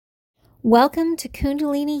Welcome to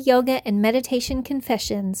Kundalini Yoga and Meditation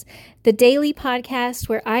Confessions, the daily podcast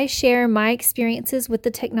where I share my experiences with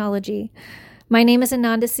the technology. My name is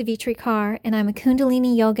Ananda Savitrikar, and I'm a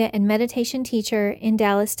Kundalini Yoga and Meditation teacher in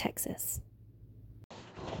Dallas, Texas.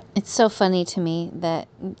 It's so funny to me that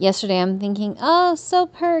yesterday I'm thinking, so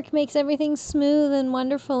perk makes everything smooth and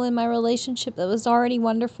wonderful in my relationship that was already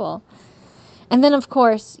wonderful. And then, of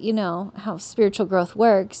course, you know how spiritual growth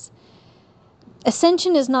works.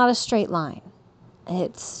 Ascension is not a straight line.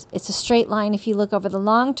 It's a straight line if you look over the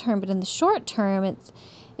long term, but in the short term,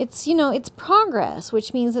 it's progress,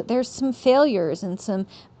 which means that there's some failures and some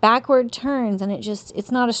backward turns, and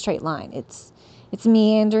it's not a straight line. It's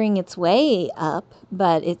meandering its way up,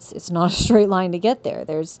 but it's not a straight line to get there.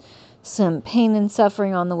 There's some pain and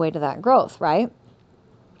suffering on the way to that growth, right?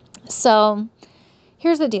 So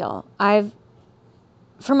here's the deal.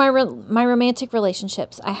 For my romantic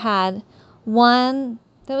relationships, I had one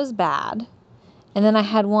that was bad, and then I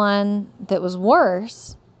had one that was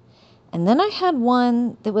worse, and then I had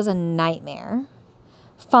one that was a nightmare,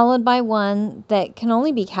 followed by one that can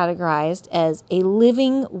only be categorized as a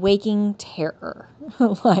living, waking terror.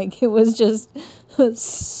 Like, it was just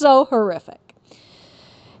so horrific.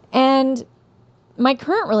 And my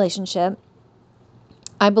current relationship,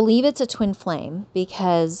 I believe it's a twin flame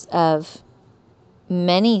because of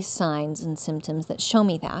many signs and symptoms that show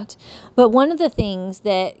me that. But one of the things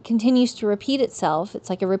that continues to repeat itself, it's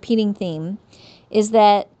like a repeating theme, is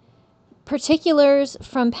that particulars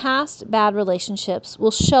from past bad relationships will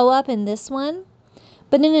show up in this one,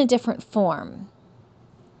 but in a different form.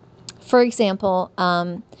 For example,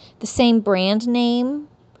 the same brand name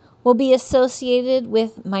will be associated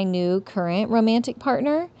with my new current romantic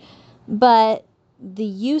partner, but the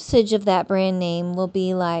usage of that brand name will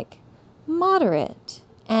be like moderate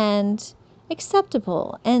and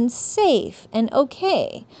acceptable and safe and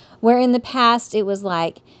okay, where in the past it was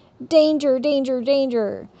like danger, danger,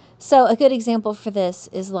 danger. So a good example for this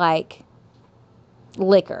is like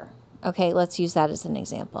liquor. Okay, let's use that as an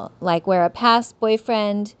example. Like where a past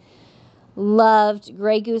boyfriend loved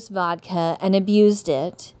Grey Goose vodka and abused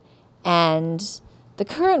it, and the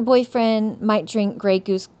current boyfriend might drink Grey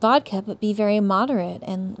Goose vodka but be very moderate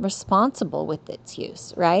and responsible with its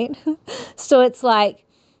use, right? So it's like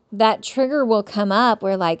that trigger will come up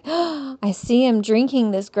where like, I see him drinking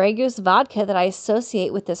this Grey Goose vodka that I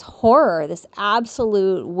associate with this horror, this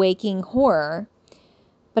absolute waking horror,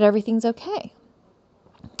 but everything's okay.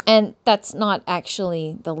 And that's not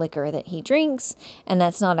actually the liquor that he drinks, and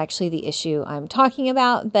that's not actually the issue I'm talking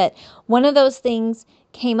about, but one of those things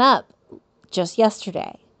came up just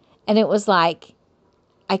yesterday, and it was like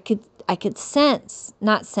I could I could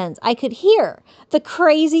hear the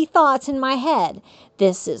crazy thoughts in my head.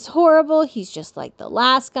 This is horrible. He's just like the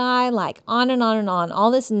last guy, like on and on and on,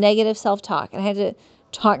 all this negative self-talk. And I had to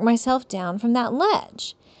talk myself down from that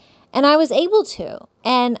ledge. And I was able to.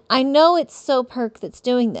 And I know it's so perk that's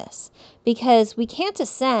doing this because we can't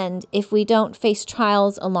ascend if we don't face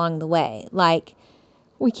trials along the way. Like,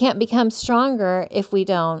 we can't become stronger if we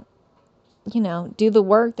don't do the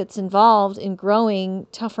work that's involved in growing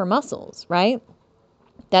tougher muscles, right?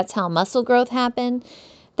 That's how muscle growth happens.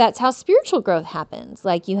 That's how spiritual growth happens.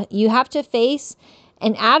 Like you have to face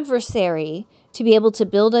an adversary to be able to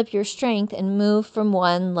build up your strength and move from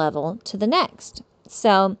one level to the next.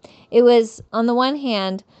 So it was, on the one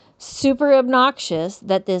hand, super obnoxious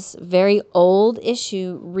that this very old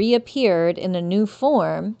issue reappeared in a new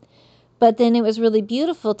form, but then it was really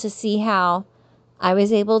beautiful to see how I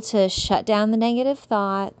was able to shut down the negative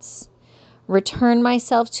thoughts, return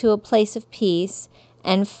myself to a place of peace,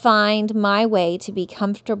 and find my way to be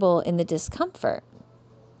comfortable in the discomfort.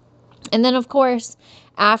 And then, of course,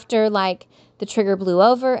 after like the trigger blew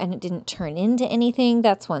over and it didn't turn into anything,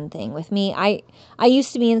 that's one thing with me. I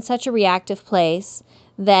used to be in such a reactive place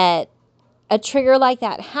that a trigger like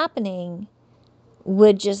that happening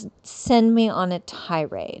would just send me on a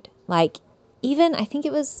tirade. Like, even I think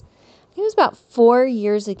it was about 4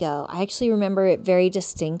 years ago. I actually remember it very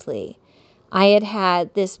distinctly. I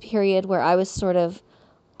had this period where I was sort of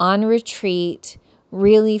on retreat,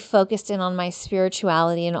 really focused in on my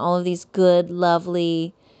spirituality and all of these good,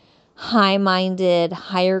 lovely, high-minded,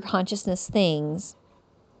 higher consciousness things.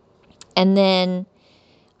 And then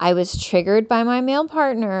I was triggered by my male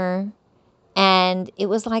partner, and it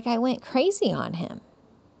was like I went crazy on him.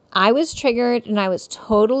 I was triggered and I was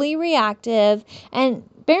totally reactive. And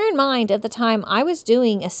bear in mind, at the time, I was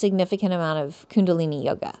doing a significant amount of Kundalini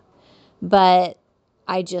yoga, but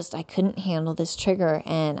I couldn't handle this trigger,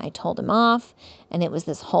 and I told him off, and it was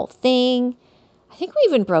this whole thing. I think we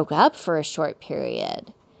even broke up for a short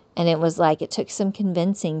period And it was like, it took some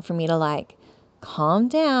convincing for me to like calm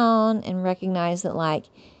down and recognize that like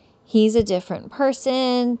he's a different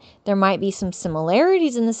person. There might be some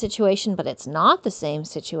similarities in the situation, but it's not the same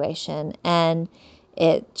situation. And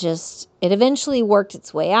it eventually worked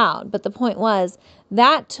its way out. But the point was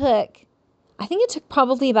I think it took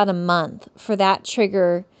probably about a month for that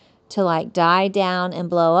trigger to like die down and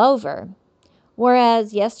blow over.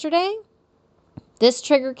 Whereas yesterday, this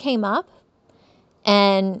trigger came up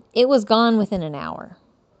and it was gone within an hour.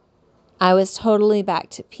 I was totally back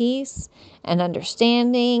to peace and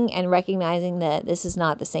understanding and recognizing that this is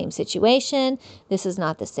not the same situation. This is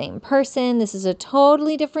not the same person. This is a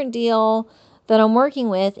totally different deal that I'm working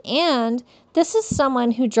with. And this is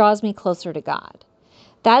someone who draws me closer to God.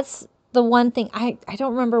 That's the one thing. I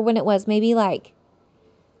don't remember when it was, maybe like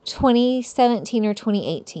 2017 or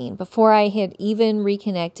 2018, before I had even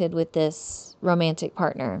reconnected with this romantic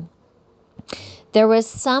partner. There was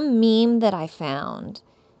some meme that I found,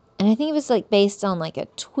 and I think it was like based on like a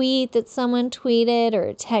tweet that someone tweeted or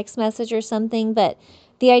a text message or something. But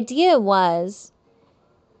the idea was,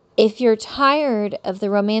 if you're tired of the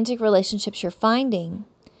romantic relationships you're finding,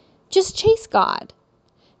 just chase God.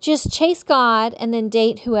 Just chase God and then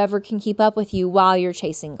date whoever can keep up with you while you're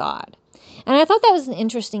chasing God. And I thought that was an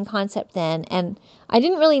interesting concept then. And I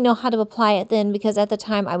didn't really know how to apply it then because at the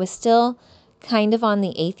time I was still kind of on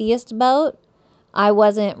the atheist boat. I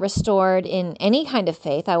wasn't restored in any kind of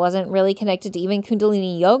faith. I wasn't really connected to even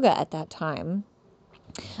Kundalini yoga at that time.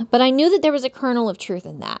 But I knew that there was a kernel of truth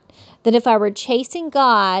in that. That if I were chasing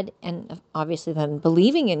God, and obviously then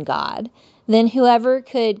believing in God, then whoever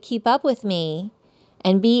could keep up with me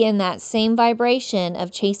and be in that same vibration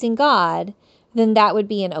of chasing God, then that would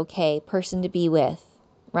be an okay person to be with,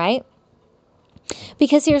 right?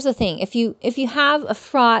 Because here's the thing, if you have a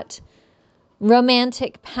fraught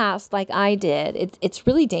romantic past like I did, it's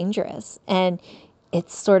really dangerous. And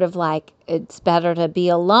it's sort of like, it's better to be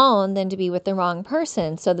alone than to be with the wrong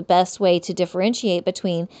person. So the best way to differentiate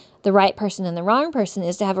between the right person and the wrong person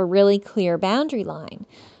is to have a really clear boundary line.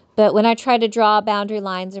 But when I try to draw boundary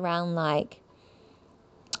lines around, like,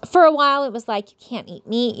 for a while it was like, you can't eat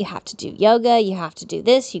meat, you have to do yoga, you have to do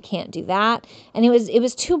this, you can't do that. And it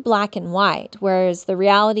was too black and white. Whereas the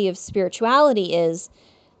reality of spirituality is,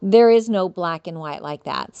 there is no black and white like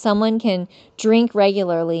that. Someone can drink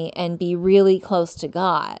regularly and be really close to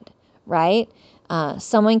God, right?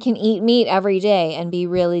 Someone can eat meat every day and be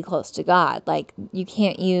really close to God. Like, you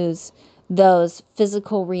can't use those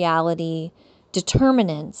physical reality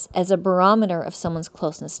determinants as a barometer of someone's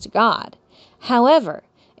closeness to God. However,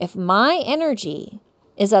 if my energy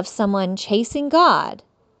is of someone chasing God,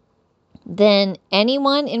 then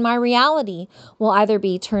anyone in my reality will either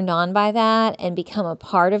be turned on by that and become a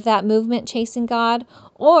part of that movement chasing God,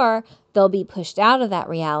 or they'll be pushed out of that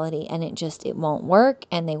reality and it won't work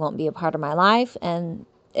and they won't be a part of my life, and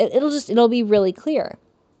it'll be really clear.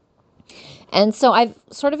 And so I've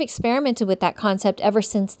sort of experimented with that concept ever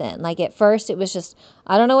since then. Like, at first it was just,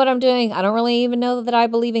 I don't know what I'm doing. I don't really even know that I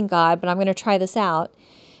believe in God, but I'm going to try this out.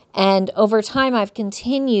 And over time, I've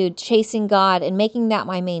continued chasing God and making that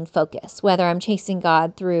my main focus, whether I'm chasing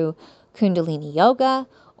God through Kundalini yoga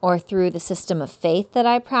or through the system of faith that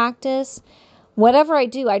I practice. Whatever I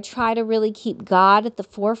do, I try to really keep God at the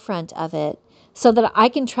forefront of it so that I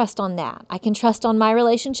can trust on that. I can trust on my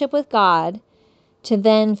relationship with God to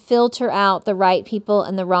then filter out the right people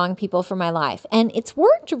and the wrong people for my life. And it's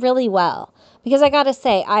worked really well, because I got to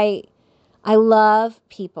say, I love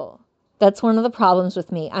people. That's one of the problems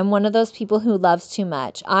with me. I'm one of those people who loves too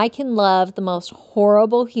much. I can love the most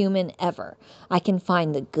horrible human ever. I can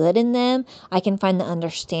find the good in them. I can find the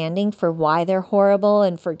understanding for why they're horrible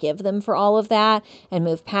and forgive them for all of that and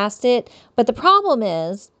move past it. But the problem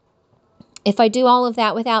is, if I do all of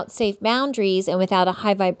that without safe boundaries and without a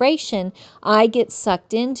high vibration, I get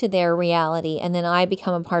sucked into their reality and then I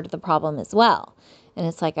become a part of the problem as well. And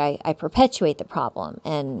it's like I perpetuate the problem,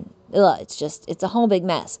 and it's a whole big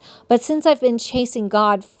mess. But since I've been chasing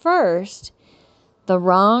God first, the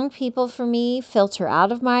wrong people for me filter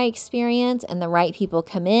out of my experience and the right people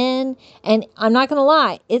come in. And I'm not going to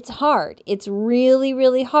lie, it's hard. It's really,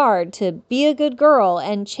 really hard to be a good girl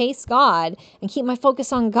and chase God and keep my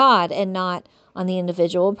focus on God and not on the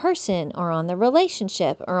individual person or on the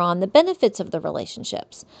relationship or on the benefits of the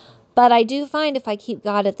relationships. But I do find if I keep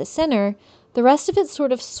God at the center, the rest of it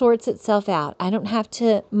sort of sorts itself out. I don't have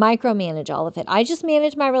to micromanage all of it. I just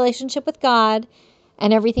manage my relationship with God,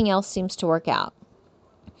 and everything else seems to work out.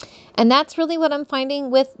 And that's really what I'm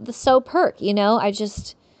finding with the So Perk. In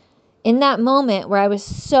that moment where I was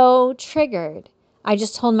so triggered, I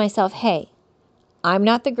just told myself, hey, I'm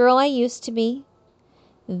not the girl I used to be.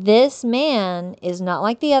 this man is not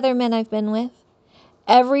like the other men I've been with.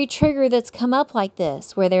 Every trigger that's come up like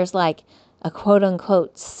this, where there's like a quote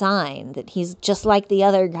unquote sign that he's just like the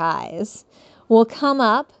other guys, will come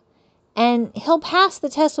up, and he'll pass the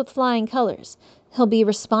test with flying colors. He'll be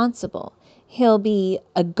responsible. He'll be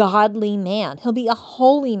a godly man. He'll be a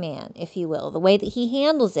holy man, if you will, the way that he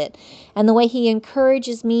handles it and the way he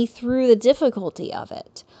encourages me through the difficulty of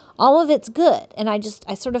it. All of it's good. And I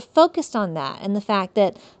sort of focused on that and the fact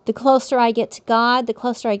that the closer I get to God, the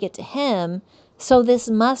closer I get to him. So this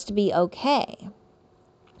must be okay.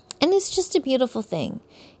 And it's just a beautiful thing.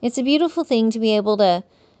 It's a beautiful thing to be able to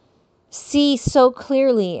see so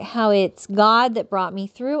clearly how it's God that brought me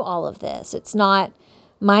through all of this. It's not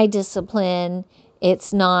my discipline.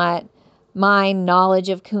 It's not my knowledge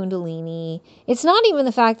of Kundalini. It's not even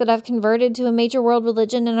the fact that I've converted to a major world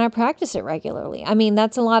religion and I practice it regularly. I mean,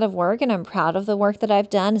 that's a lot of work, and I'm proud of the work that I've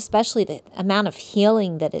done, especially the amount of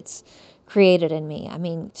healing that it's created in me. I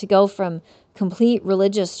mean, to go from complete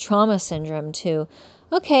religious trauma syndrome to,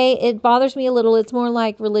 okay, it bothers me a little. It's more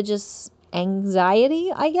like religious anxiety,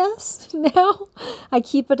 I guess. Now I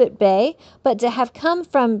keep it at bay. But to have come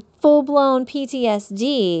from full-blown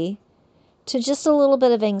PTSD to just a little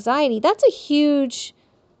bit of anxiety, that's a huge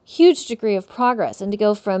degree of progress. And to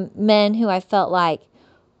go from men who I felt like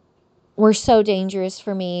were so dangerous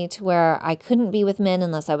for me to where I couldn't be with men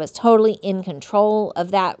unless I was totally in control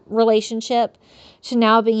of that relationship, to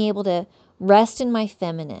now being able to rest in my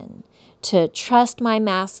feminine, to trust my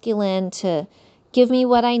masculine, to give me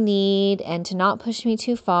what I need and to not push me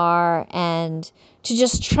too far, and to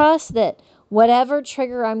just trust that whatever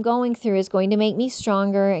trigger I'm going through is going to make me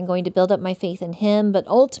stronger and going to build up my faith in him, but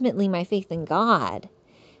ultimately my faith in God.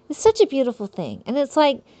 It's such a beautiful thing. And it's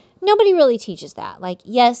like, nobody really teaches that. Like,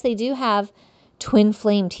 yes, they do have twin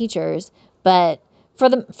flame teachers, but for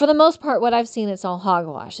the most part, what I've seen, it's all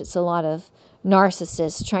hogwash. It's a lot of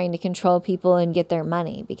narcissists trying to control people and get their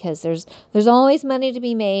money, because there's always money to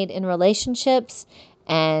be made in relationships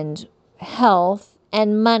and health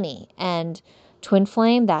and money. And twin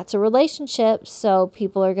flame, that's a relationship, so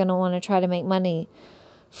people are going to want to try to make money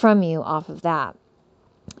from you off of that.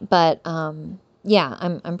 But yeah,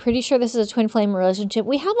 I'm pretty sure this is a twin flame relationship.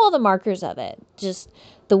 We have all the markers of it, just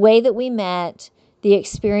the way that we met, the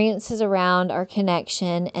experiences around our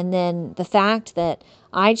connection, and then the fact that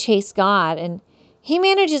I chase God and he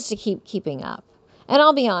manages to keeping up. And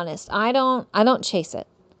I'll be honest, I don't chase it.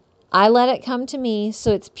 I let it come to me,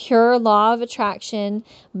 so it's pure law of attraction,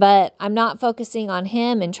 but I'm not focusing on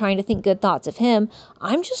him and trying to think good thoughts of him.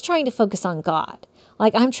 I'm just trying to focus on God.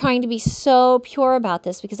 Like, I'm trying to be so pure about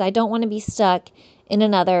this because I don't want to be stuck in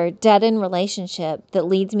another dead-end relationship that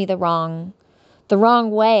leads me the wrong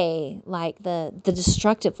way, like the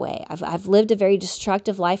destructive way. I've lived a very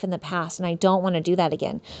destructive life in the past, and I don't want to do that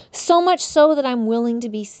again. So much so that I'm willing to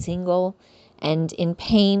be single and in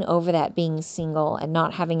pain over that being single and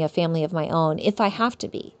not having a family of my own if I have to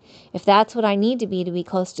be. If that's what I need to be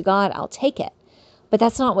close to God, I'll take it. But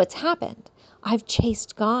that's not what's happened. I've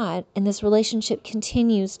chased God, and this relationship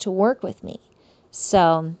continues to work with me.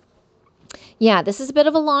 So, yeah, this is a bit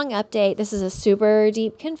of a long update. This is a super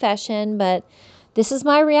deep confession, but this is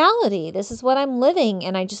my reality. This is what I'm living,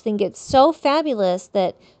 and I just think it's so fabulous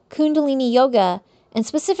that Kundalini Yoga, and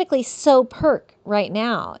specifically So Perk right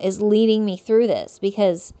now, is leading me through this,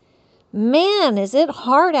 because, man, is it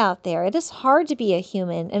hard out there. It is hard to be a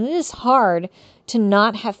human, and it is hard to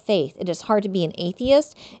not have faith. It is hard to be an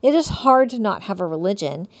atheist. It is hard to not have a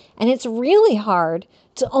religion, and it's really hard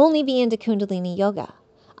to only be into Kundalini Yoga.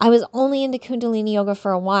 I was only into Kundalini Yoga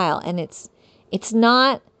for a while, and it's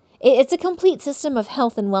a complete system of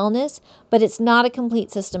health and wellness, but it's not a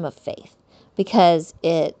complete system of faith, because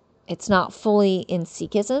it's not fully in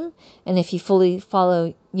Sikhism. And if you fully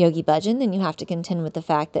follow Yogi Bhajan, then you have to contend with the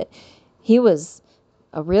fact that he was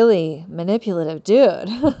a really manipulative dude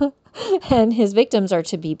and his victims are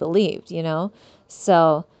to be believed,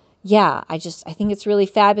 So yeah, I think it's really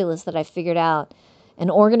fabulous that I figured out an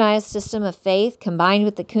organized system of faith combined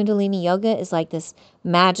with the Kundalini Yoga is like this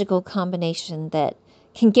magical combination that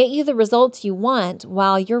can get you the results you want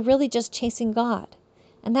while you're really just chasing God.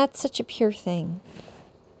 And that's such a pure thing.